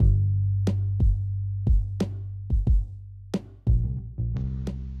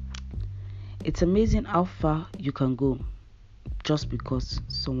It's amazing how far you can go just because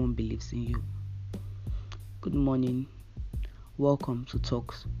someone believes in you. Good morning. Welcome to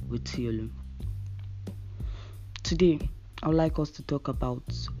Talks with Tiolu. Today, I would like us to talk about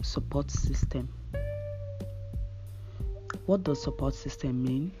support system. What does support system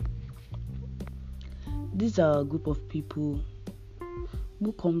mean? These are a group of people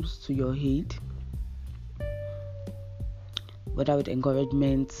who comes to your aid, whether with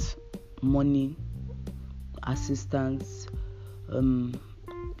encouragement, money, assistance,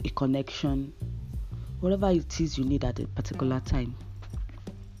 a connection, whatever it is you need at a particular time.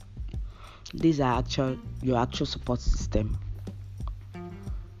 These are your actual support system.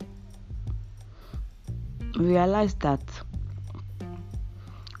 Realize that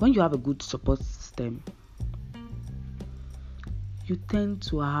when you have a good support system, you tend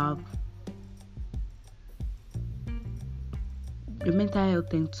to have your mental health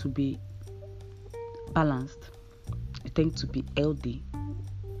tends to be balanced. You tend to be healthy.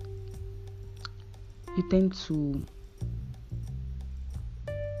 You tend to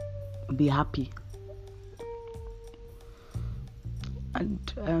be happy. And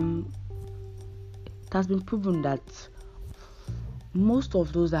it has been proven that most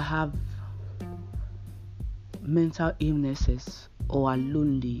of those that have mental illnesses or are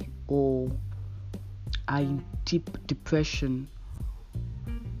lonely or are in deep depression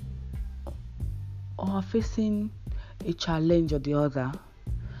or are facing a challenge or the other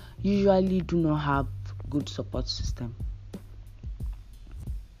usually do not have good support system.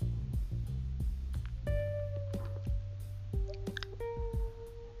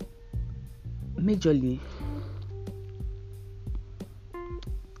 Majorly,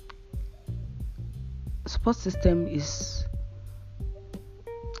 support system is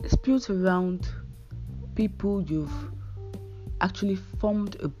built around people you've actually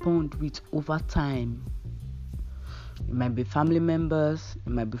formed a bond with over time. It might be family members, it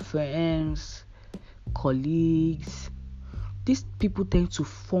might be friends, colleagues. These people tend to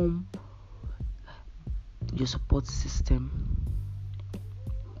form your support system.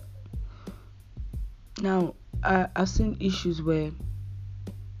 Now, I've seen issues where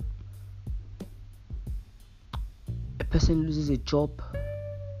a person loses a job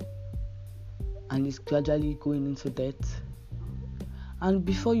and is gradually going into debt. And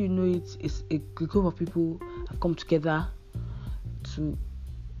before you know it, it's a group of people have come together to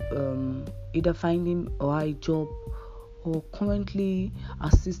either find him or her a job or currently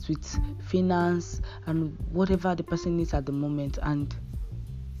assist with finance and whatever the person needs at the moment. And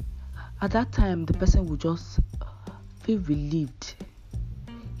at that time, the person will just feel relieved.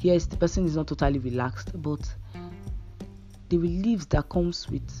 Yes, the person is not totally relaxed, but the relief that comes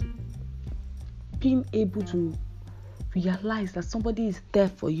with being able to realize that somebody is there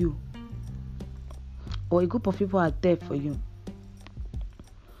for you or a group of people are there for you.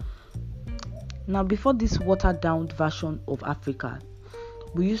 Now, before this watered down version of Africa,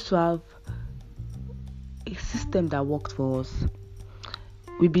 we used to have a system that worked for us.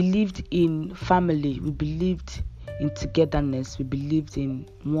 We believed in family, we believed in togetherness, we believed in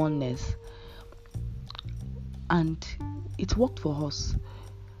oneness, and it worked for us.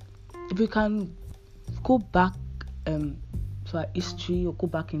 If we can go back to our history or go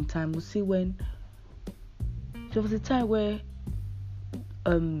back in time, we'll see when there was a time where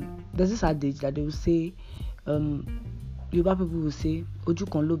there's this adage that they will say, Yoruba people will say, Oju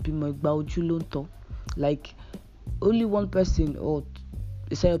kan lo bimo, igba oju lo nto. Like only one person or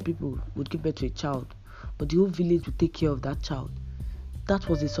a set of people would give birth to a child, but the whole village would take care of that child. That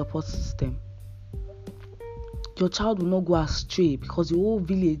was a support system. Your child will not go astray because the whole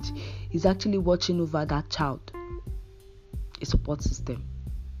village is actually watching over that child. A support system.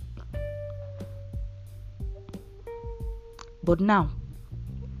 But now,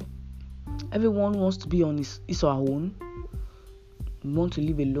 everyone wants to be on his or her own. We want to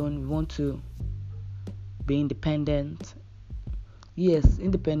live alone. We want to be independent. Yes,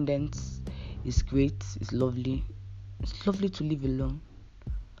 independence is great. It's lovely. It's lovely to live alone.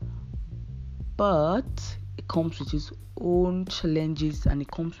 But it comes with its own challenges and it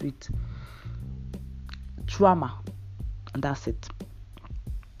comes with trauma. And that's it.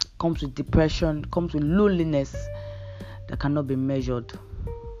 It comes with depression. It comes with loneliness that cannot be measured.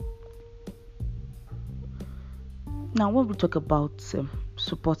 Now, when we talk about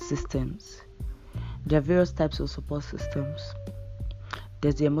support systems, there are various types of support systems.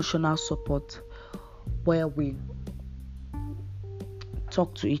 There's the emotional support, where we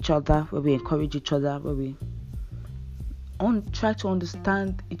talk to each other, where we encourage each other, where we try to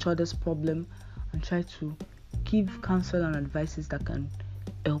understand each other's problem and try to give counsel and advices that can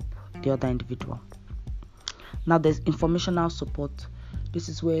help the other individual. Now there's informational support. This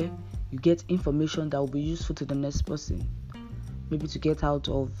is where you get information that will be useful to the next person, maybe to get out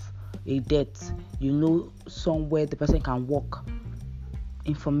of a debt. Somewhere the person can walk.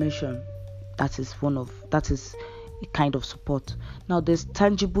 Information, that is a kind of support. Now there's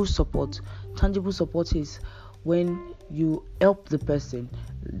tangible support. Tangible support is when you help the person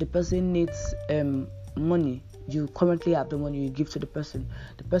needs money. You currently have the money, you give to the person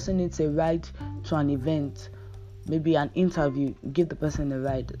needs a ride to an event, maybe an interview, give the person a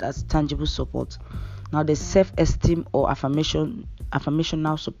ride. That's tangible support. Now there's self-esteem or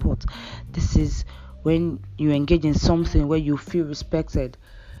affirmational support. This is when you engage in something where you feel respected.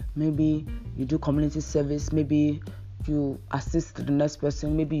 Maybe you do community service, maybe you assist the next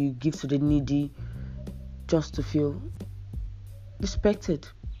person, maybe you give to the needy, just to feel respected.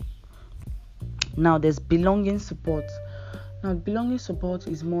 Now there's belonging support. Now belonging support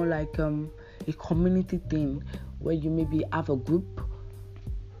is more like a community thing, where you maybe have a group,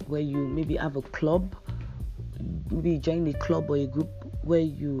 where you maybe have a club, maybe you join a club or a group where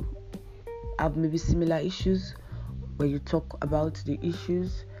you have maybe similar issues, where you talk about the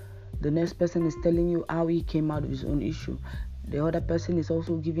issues. The next person is telling you how he came out of his own issue. The other person is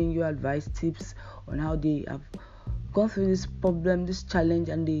also giving you advice, tips on how they have gone through this problem, this challenge,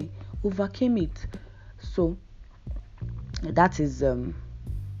 and they overcame it. So that is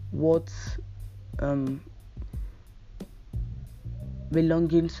what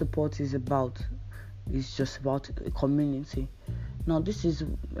belonging support is about. It's just about a community. Now this is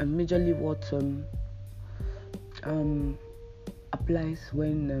majorly what applies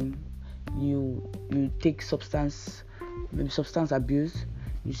when you take substance abuse.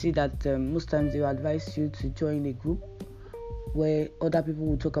 You see that most times they will advise you to join a group where other people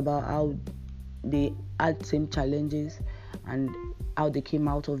will talk about how they had same challenges and how they came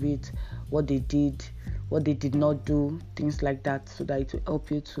out of it, what they did not do, things like that, so that it will help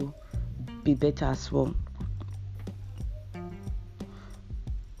you to be better as well.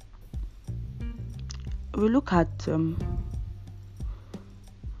 We look at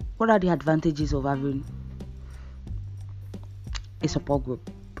what are the advantages of having a support group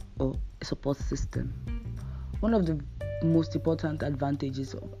or a support system. One of the most important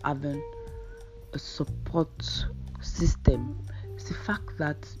advantages of having a support system is the fact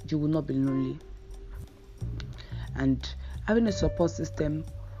that you will not be lonely. And having a support system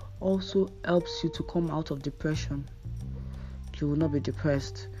also helps you to come out of depression. You will not be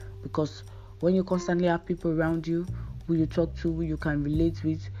depressed, because when you constantly have people around you who you talk to, who you can relate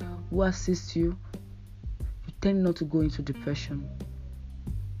with, who assist you, you tend not to go into depression.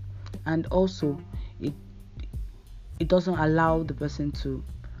 And also it doesn't allow the person to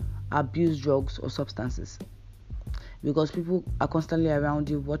abuse drugs or substances, because people are constantly around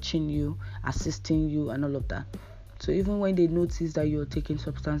you, watching you, assisting you, and all of that. So even when they notice that you're taking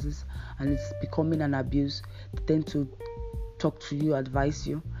substances and it's becoming an abuse, they tend to talk to you, advise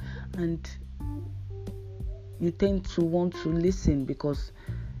you, and you tend to want to listen, because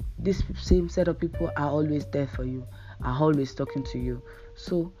this same set of people are always there for you, are always talking to you.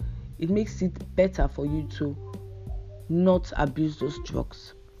 So it makes it better for you to not abuse those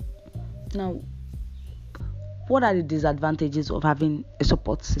drugs. Now, what are the disadvantages of having a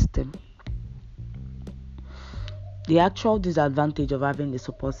support system? The actual disadvantage of having a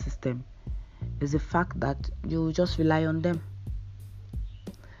support system is the fact that you will just rely on them.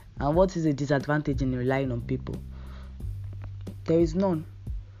 And what is the disadvantage in relying on people? There is none.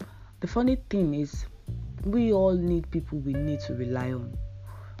 The funny thing is, we all need people we need to rely on.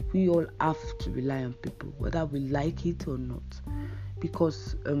 We all have to rely on people, whether we like it or not,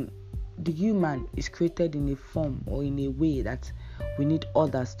 because the human is created in a form or in a way that we need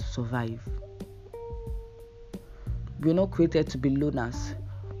others to survive. We're not created to be loners.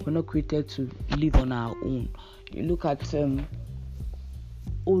 We're not created to live on our own. You look at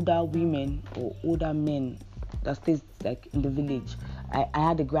older women or older men that stays like in the village. I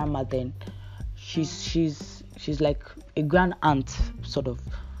had a grandma then. She's like a grand aunt sort of.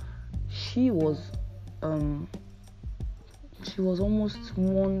 She was almost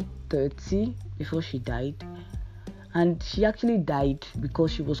 130 before she died, and she actually died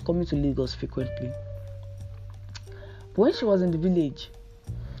because she was coming to Lagos frequently. But when she was in the village,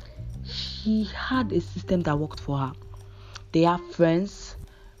 she had a system that worked for her. They have friends,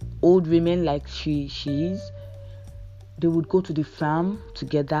 old women like she is. They would go to the farm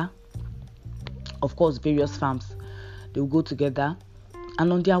together. Of course, various farms. They would go together,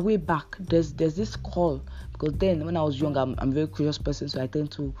 and on their way back, there's this call, Because then, when I was young, I'm a very curious person, so I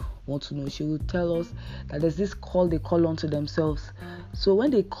tend to want to know. She would tell us that there's this call they call onto themselves. So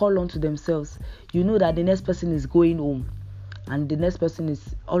when they call onto themselves, you know that the next person is going home, and the next person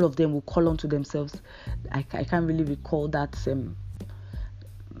is, all of them will call onto themselves. I can't really recall that.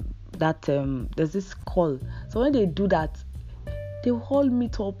 There's this call. So when they do that, they will all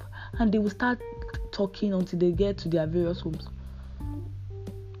meet up and they will start talking until they get to their various homes.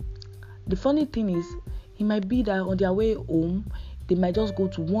 The funny thing is, it might be that on their way home, they might just go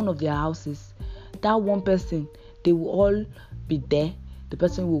to one of their houses. That one person, they will all be there. The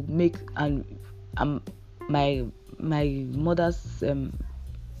person will make, and my mother's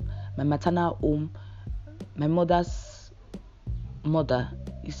my maternal home, my mother's mother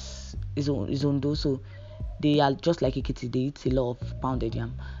is Ondo, so they are just like Ekiti. They eat a lot of pounded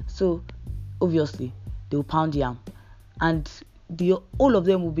yam, so obviously they will pound yam, and all of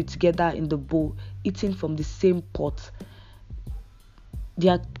them will be together in the bowl eating from the same pot.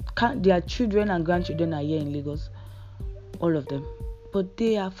 Their children and grandchildren are here in Lagos, all of them, but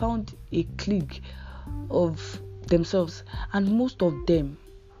they have found a clique of themselves, and most of them,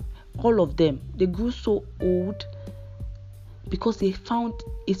 all of them, they grew so old because they found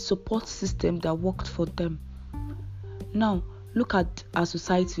a support system that worked for them. Now look at our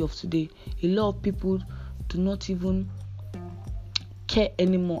society of today. A lot of people do not even care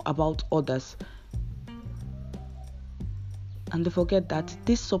anymore about others, and they forget that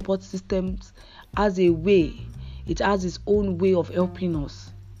this support system has its own way of helping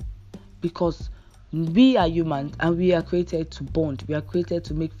us, because we are humans and we are created to bond. We are created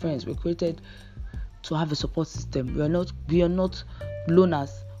to make friends. We're created to have a support system. We are not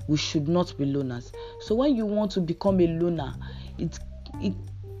loners. We should not be loners. So when you want to become a loner, it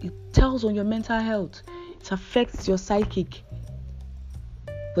tells on your mental health. It affects your psychic.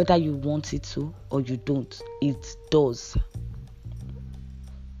 Whether you want it to or you don't, it does.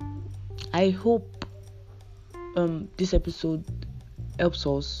 I hope this episode helps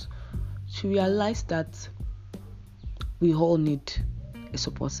us to realize that we all need a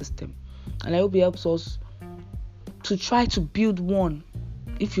support system, and I hope it helps us to try to build one.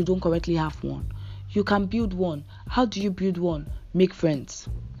 If you don't currently have one, you can build one. How do you build one? Make friends.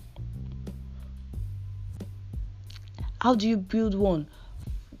 How do you build one?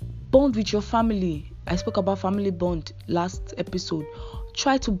 Bond with your family. I spoke about family bond last episode.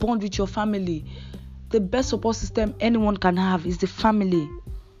 Try to bond with your family. The best support system anyone can have is the family.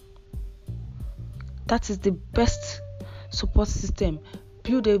 That is the best support system.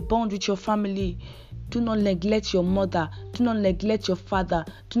 Build a bond with your family. Do not neglect your mother. Do not neglect your father.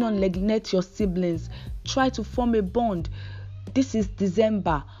 Do not neglect your siblings. Try to form a bond. This is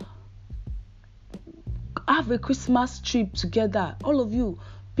December. Have a Christmas trip together. All of you,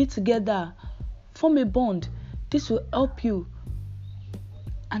 be together. Form a bond. This will help you,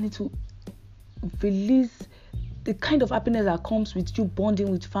 and it will release the kind of happiness that comes with you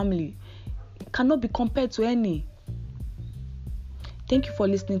bonding with family. It cannot be compared to any. Thank you for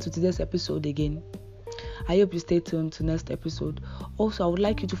listening to today's episode again. I hope you stay tuned to next episode. Also, I would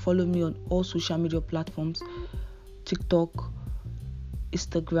like you to follow me on all social media platforms: TikTok,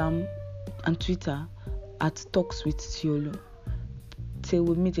 Instagram, and Twitter at Talks with Tiolu. Till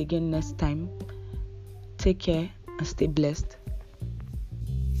we meet again next time, take care and stay blessed.